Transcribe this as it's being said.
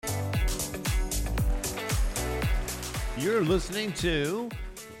You're listening to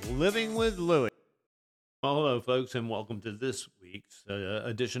Living with Louie. Well, hello, folks, and welcome to this week's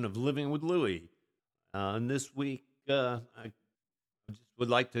edition of Living with Louie. And this week, I just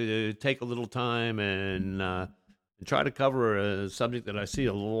would like to take a little time and try to cover a subject that I see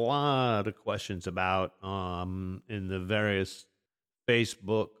a lot of questions about in the various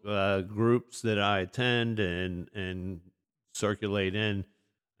Facebook groups that I attend and circulate in,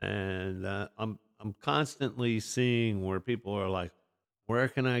 and I'm constantly seeing where people are like, "Where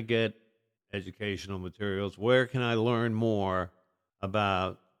can I get educational materials? Where can I learn more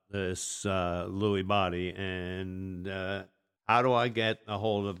about this Lewy body? And how do I get a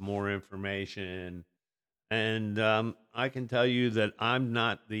hold of more information?" And I can tell you that I'm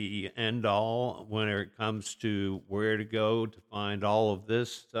not the end all when it comes to where to go to find all of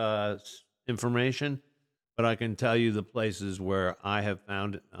this information. But I can tell you the places where I have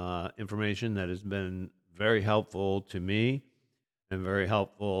found information that has been very helpful to me and very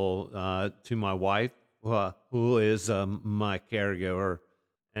helpful to my wife, who is my caregiver.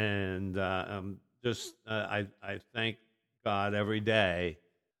 And I thank God every day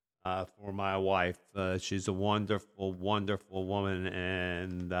for my wife. She's a wonderful, wonderful woman,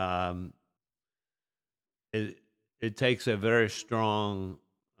 and it it takes a very strong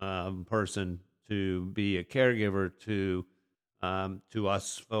person to be a caregiver to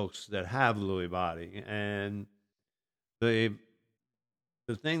us folks that have Lewy body. And the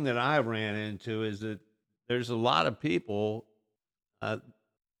the thing that I ran into is that there's a lot of people, uh,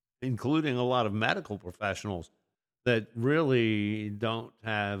 including a lot of medical professionals, that really don't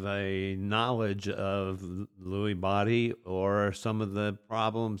have a knowledge of Lewy body or some of the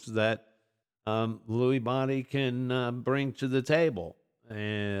problems that Lewy body can bring to the table.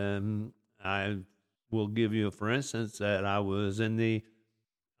 And I will give you, for instance, that I was in the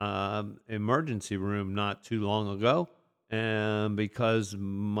emergency room not too long ago, and because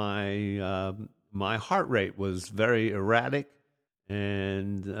my heart rate was very erratic,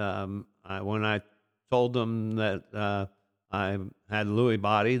 and when I told them that I had Lewy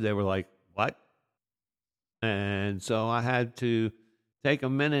body, they were like, "What?" And so I had to take a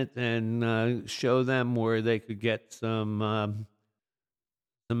minute and show them where they could get some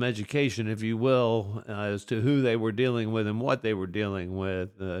education, if you will, as to who they were dealing with and what they were dealing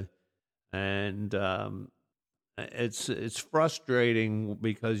with. And it's frustrating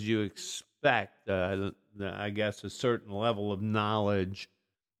because you expect, I guess, a certain level of knowledge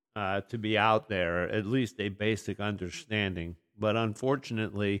to be out there, at least a basic understanding. But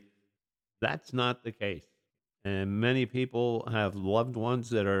unfortunately, that's not the case. And many people have loved ones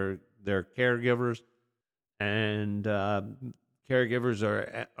that are their caregivers, and caregivers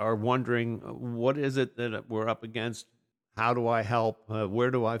are wondering, what is it that we're up against? How do I help? Where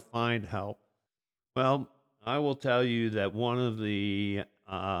do I find help? Well, I will tell you that one of the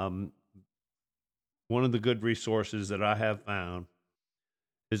good resources that I have found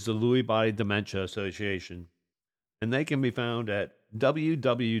is the Lewy Body Dementia Association, and they can be found at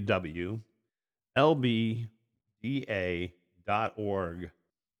www.lbda.org.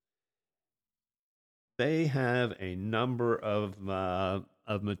 They have a number of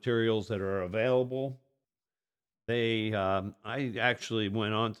materials that are available. I actually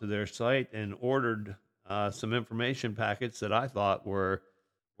went onto their site and ordered some information packets that I thought were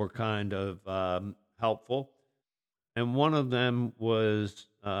kind of helpful, and one of them was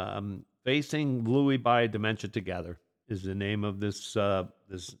 "Facing Lewy Body Dementia Together" is the name of this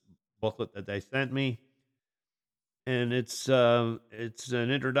booklet that they sent me, and it's an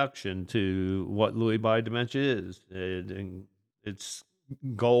introduction to what Lewy body dementia is. And its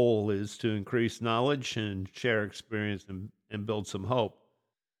goal is to increase knowledge and share experience and build some hope.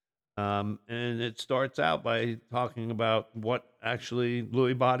 And it starts out by talking about what actually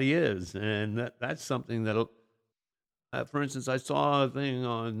Lewy body is, and that's something that, for instance, I saw a thing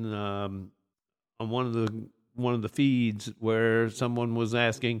on one of the feeds where someone was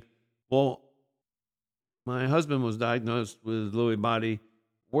asking, "Well, my husband was diagnosed with Lewy body.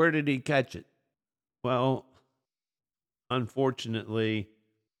 Where did he catch it?" Well, unfortunately,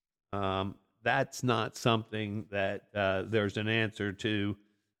 that's not something that there's an answer to,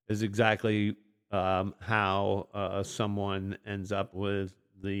 is exactly how someone ends up with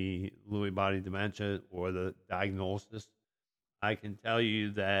the Lewy body dementia or the diagnosis. I can tell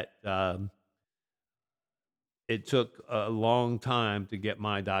you that it took a long time to get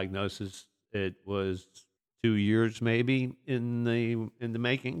my diagnosis. It was 2 years maybe in the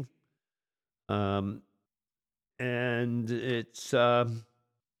making. Um, and it's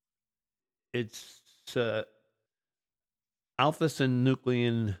alpha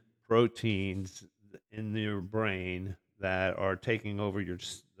synuclein proteins in your brain that are taking over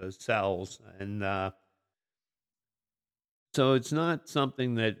the cells, and so it's not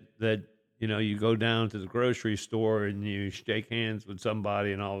something that you go down to the grocery store and you shake hands with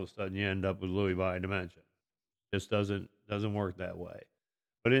somebody, and all of a sudden you end up with Lewy body dementia. Just doesn't work that way.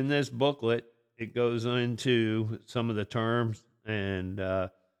 But in this booklet, it goes into some of the terms and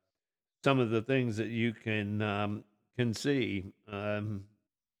some of the things that you can see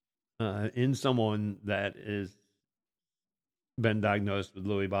in someone that is been diagnosed with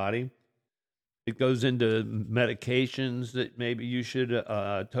Lewy body. It goes into medications that maybe you should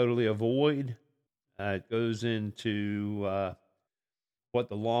totally avoid. It goes into what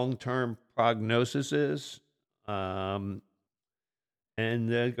the long-term prognosis is, and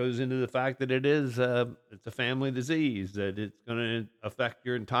it goes into the fact that it's a family disease, that it's going to affect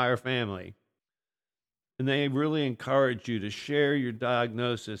your entire family. And they really encourage you to share your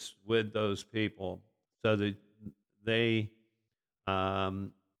diagnosis with those people so that they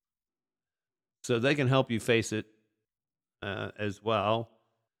um, so they can help you face it as well.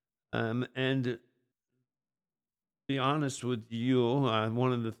 And to be honest with you,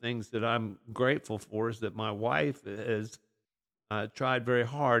 one of the things that I'm grateful for is that my wife has tried very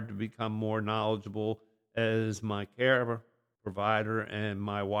hard to become more knowledgeable as my care provider and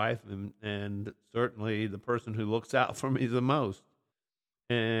my wife, and certainly the person who looks out for me the most.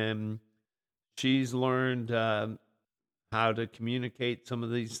 And she's learned how to communicate some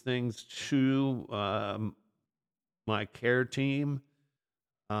of these things to my care team.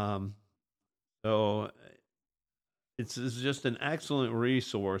 So it's just an excellent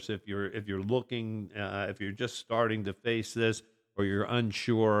resource if you're looking, if you're just starting to face this or you're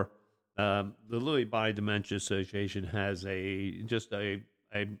unsure. The Lewy Body Dementia Association has a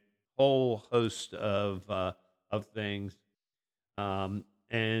whole host of things,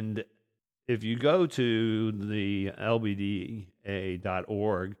 and if you go to the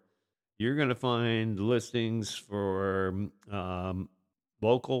lbda.org, you're going to find listings for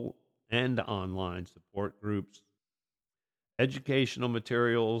local and online support groups, educational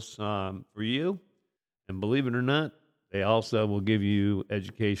materials for you, and believe it or not, they also will give you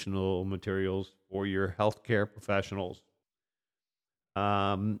educational materials for your healthcare professionals.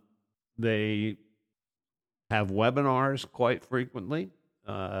 They have webinars quite frequently.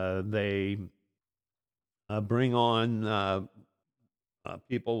 They bring on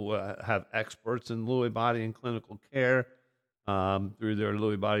people who have experts in Lewy body and clinical care through their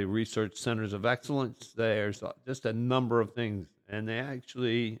Lewy body research centers of excellence. There's just a number of things, and they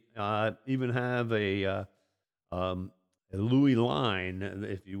actually even have a Lewy line,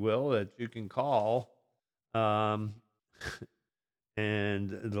 if you will, that you can call. And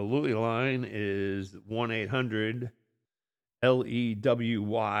the Lewy line is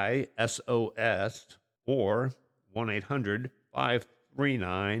 1-800-LEWYSOS or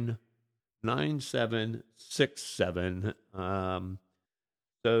 1-800-539-9767.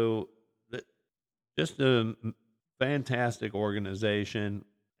 So just a fantastic organization,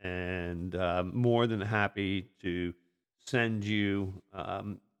 and more than happy to send you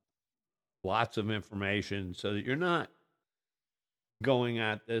lots of information so that you're not going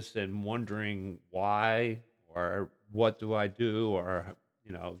at this and wondering why or what do I do or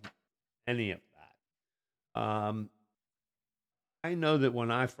any of that. I know that when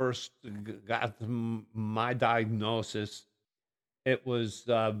I first got my diagnosis, it was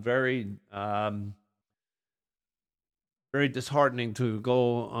very very disheartening to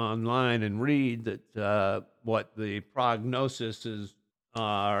go online and read that what the prognoses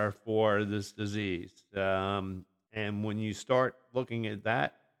are for this disease. And when you start looking at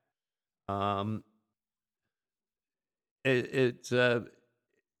that, it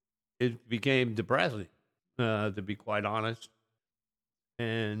became depressing, to be quite honest.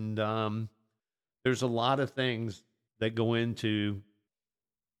 And there's a lot of things that go into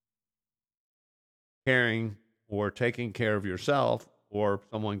caring or taking care of yourself or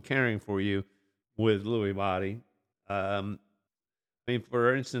someone caring for you with Lewy body. I mean,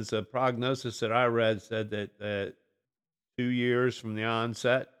 for instance, a prognosis that I read said that 2 years from the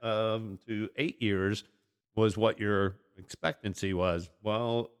onset to 8 years was what your expectancy was.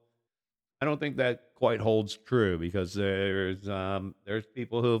 Well, I don't think that quite holds true, because there's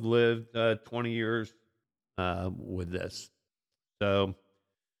people who have lived 20 years with this. So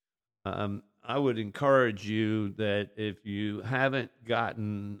I would encourage you that if you haven't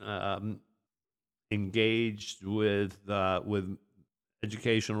gotten engaged with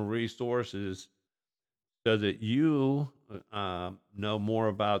educational resources, so that you know more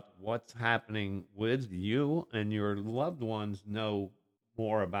about what's happening with you and your loved ones know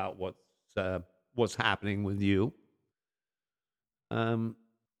more about what's happening with you. Um,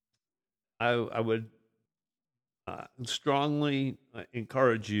 I would strongly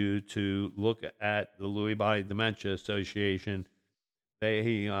encourage you to look at the Lewy Body Dementia Association.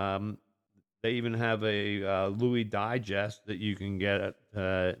 They even have a Lewy Digest that you can get at,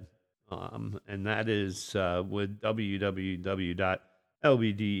 and that is with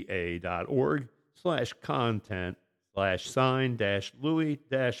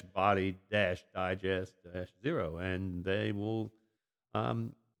and they will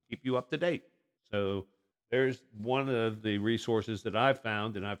keep you up to date. So there's one of the resources that I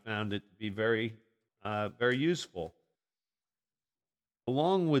found, and I found it to be very useful.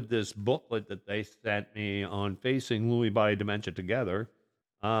 Along with this booklet that they sent me on facing Lewy body dementia together,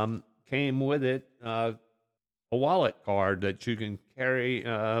 came with it a wallet card that you can carry,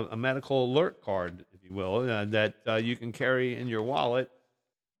 a medical alert card, if you will, that you can carry in your wallet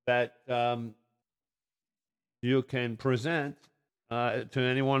that you can present to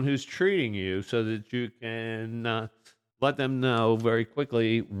anyone who's treating you, so that you can let them know very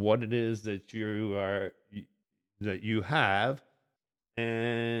quickly what it is that you have,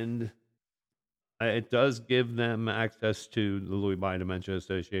 and it does give them access to the Lewy Body Dementia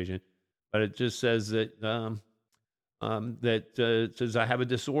Association, but it just says that it says I have a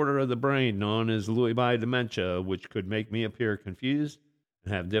disorder of the brain known as Lewy body dementia, which could make me appear confused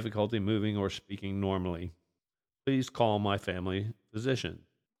and have difficulty moving or speaking normally. Please call my family physician.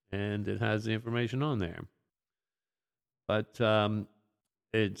 And it has the information on there. But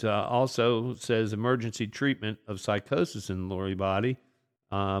it also says emergency treatment of psychosis in the Lewy body,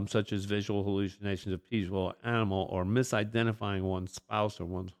 such as visual hallucinations of peaceful animal or misidentifying one's spouse or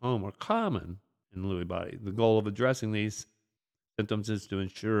one's home, are common in Lewy body. The goal of addressing these symptoms is to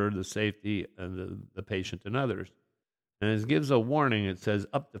ensure the safety of the patient and others. And it gives a warning. It says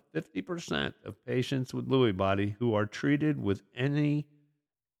up to 50% of patients with Lewy body who are treated with any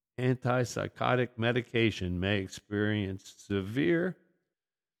antipsychotic medication may experience severe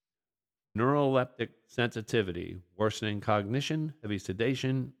neuroleptic sensitivity, worsening cognition, heavy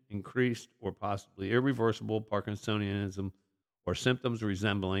sedation, increased or possibly irreversible Parkinsonianism, or symptoms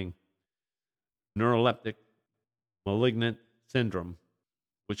resembling neuroleptic malignant syndrome,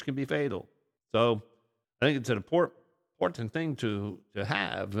 which can be fatal. So I think it's an important thing to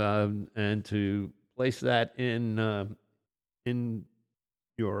have, and to place that in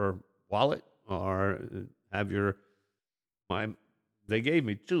your wallet, or have they gave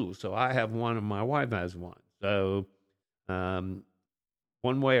me two, so I have one and my wife has one. So one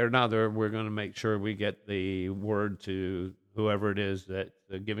way or another, we're going to make sure we get the word to whoever it is that's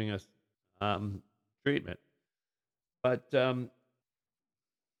giving us treatment. But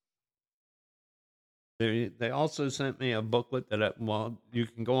they also sent me a booklet that you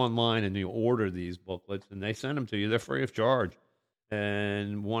can go online and you order these booklets, and they send them to you. They're free of charge.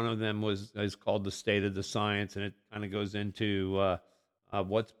 And one of them is called The State of the Science, and it kind of goes into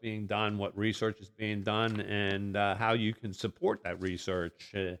what's being done, what research is being done, and how you can support that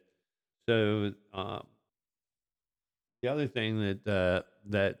research. So the other thing that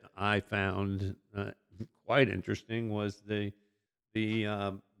I found quite interesting was the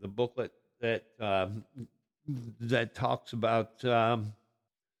booklet that talks about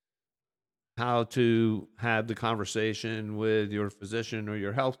how to have the conversation with your physician or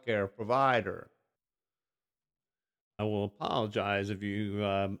your healthcare provider. I will apologize if you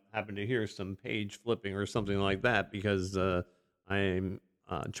happen to hear some page flipping or something like that, because I'm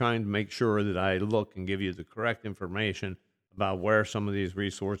trying to make sure that I look and give you the correct information about where some of these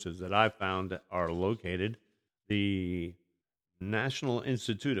resources that I found are located. The National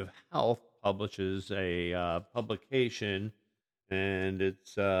Institute of Health publishes a publication, and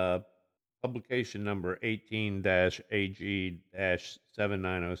it's publication number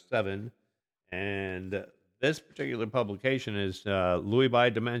 18-AG-7907. And this particular publication is Lewy body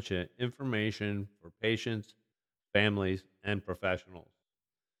dementia information for patients, families, and professionals.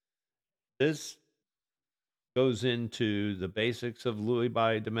 This goes into the basics of Lewy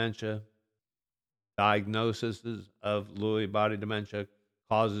body dementia, diagnosis of Lewy body dementia,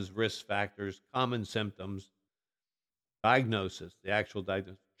 causes, risk factors, common symptoms, diagnosis, the actual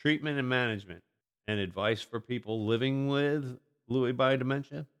diagnosis, treatment and management, and advice for people living with Lewy body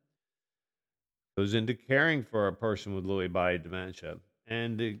dementia. Goes into caring for a person with Lewy body dementia,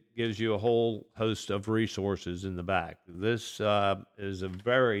 and it gives you a whole host of resources in the back. This is a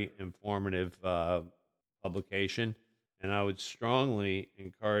very informative publication, and I would strongly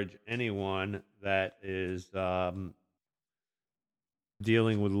encourage anyone that is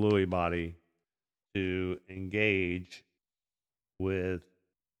dealing with Lewy body to engage with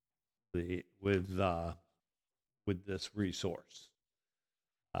this resource.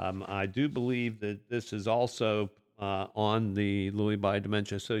 I do believe that this is also on the Lewy Body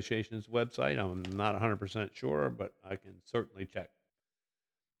Dementia Association's website. I'm not 100% sure, but I can certainly check.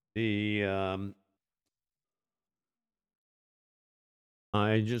 The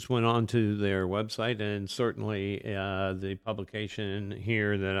I just went on to their website, and certainly the publication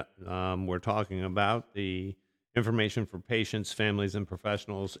here that we're talking about, the information for patients, families, and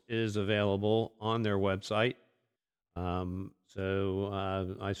professionals, is available on their website.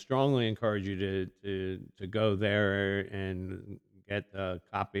 So I strongly encourage you to go there and get a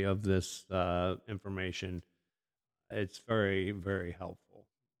copy of this information. It's very, very helpful.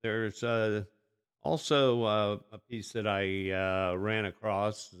 There's also a piece that I ran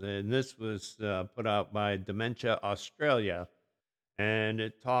across, and this was put out by Dementia Australia, and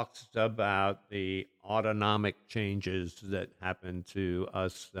it talks about the autonomic changes that happen to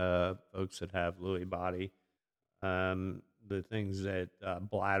us folks that have Lewy body. The things that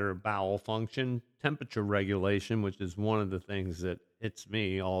bladder, bowel function, temperature regulation, which is one of the things that hits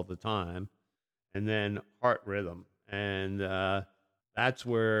me all the time, and then heart rhythm. And that's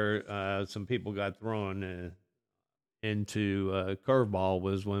where some people got thrown into a curveball,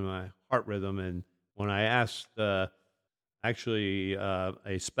 was when my heart rhythm. And when I asked actually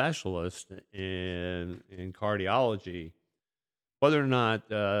a specialist in cardiology whether or not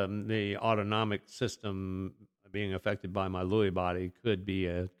the autonomic system being affected by my Lewy body could be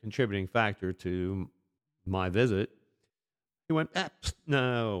a contributing factor to my visit, he went,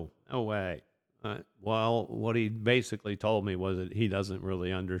 no, no way. Well, what he basically told me was that he doesn't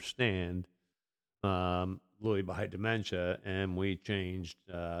really understand Lewy body dementia, and we changed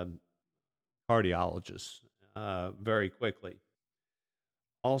cardiologists very quickly.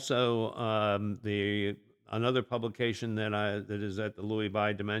 Also, the another publication that is at the Lewy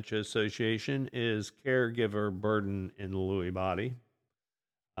Body Dementia Association is Caregiver Burden in the Lewy Body.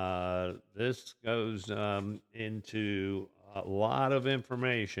 This goes into a lot of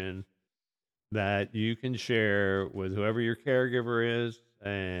information that you can share with whoever your caregiver is,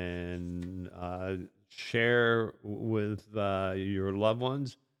 and share with your loved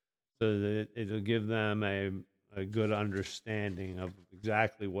ones, so that it'll give them a good understanding of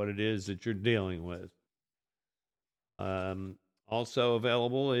exactly what it is that you're dealing with. Also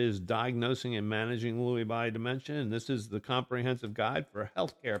available is Diagnosing and Managing Lewy Body Dementia, and this is the comprehensive guide for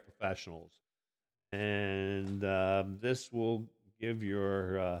healthcare professionals. And this will give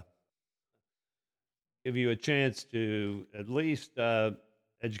you a chance to at least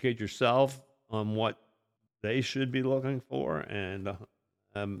educate yourself on what they should be looking for, and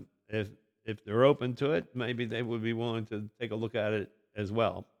if they're open to it, maybe they would be willing to take a look at it as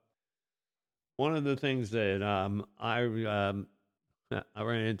well. One of the things that I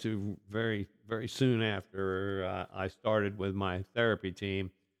ran into very, very soon after I started with my therapy team,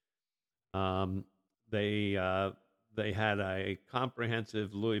 they had a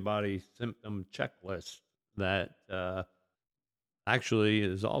comprehensive Lewy body symptom checklist that actually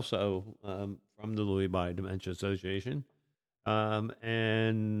is also from the Lewy Body Dementia Association.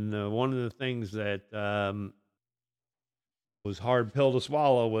 And one of the things that was hard pill to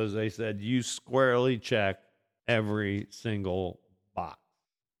swallow was they said you squarely check every single box.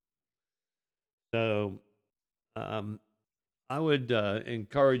 So I would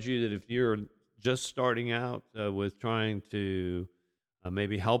encourage you that if you're just starting out with trying to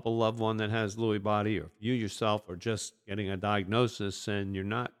maybe help a loved one that has Lewy body, or if you yourself are just getting a diagnosis and you're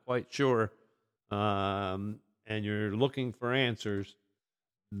not quite sure, and you're looking for answers,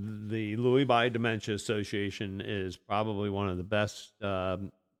 the Lewy Body Dementia Association is probably one of the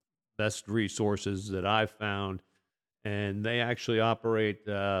best resources that I've found, and they actually operate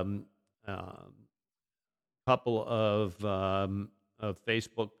couple of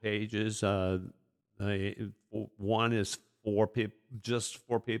Facebook pages. One is just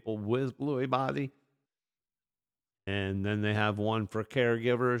for people with Lewy body, and then they have one for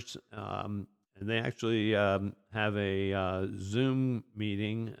caregivers. And they actually have a Zoom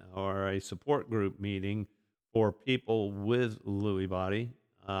meeting or a support group meeting for people with Lewy body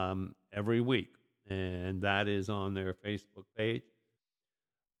every week, and that is on their Facebook page.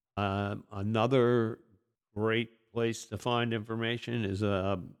 Another great place to find information is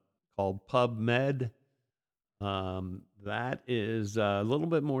called PubMed. That is a little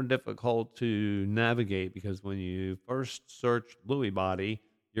bit more difficult to navigate, because when you first search Lewy body,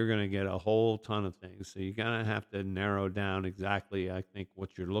 you're going to get a whole ton of things. So you're going to have to narrow down exactly, I think,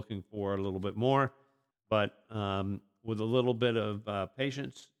 what you're looking for a little bit more. But with a little bit of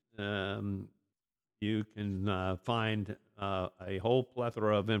patience, you can find a whole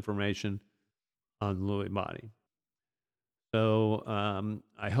plethora of information on Lewy body. So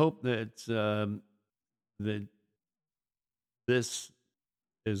I hope that this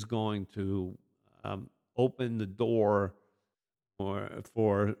is going to open the door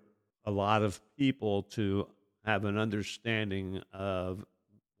for a lot of people to have an understanding of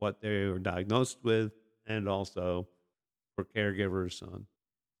what they were diagnosed with, and also for caregivers on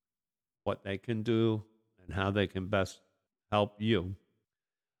what they can do and how they can best help you.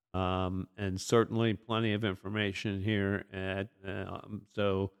 And certainly plenty of information here.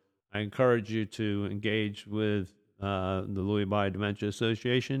 So I encourage you to engage with the Lewy Body Dementia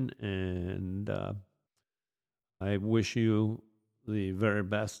Association, and I wish you the very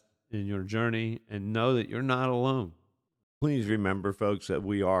best in your journey, and know that you're not alone. Please remember, folks, that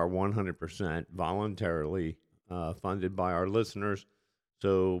we are 100% voluntarily funded by our listeners.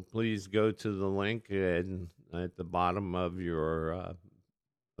 So please go to the link at the bottom of your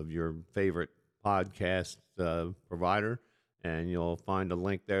favorite podcast provider, and you'll find a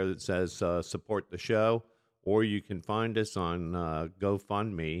link there that says support the show, or you can find us on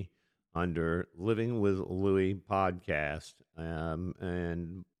GoFundMe under Living with Louie podcast,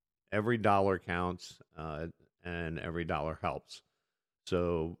 and every dollar counts, and every dollar helps.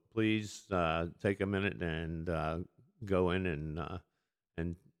 So please take a minute and go in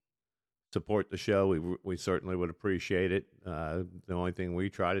and support the show. We certainly would appreciate it. The only thing we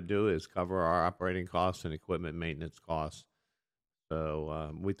try to do is cover our operating costs and equipment maintenance costs.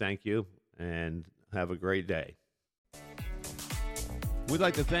 So we thank you and have a great day. We'd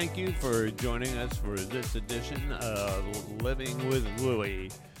like to thank you for joining us for this edition of Living with Louie.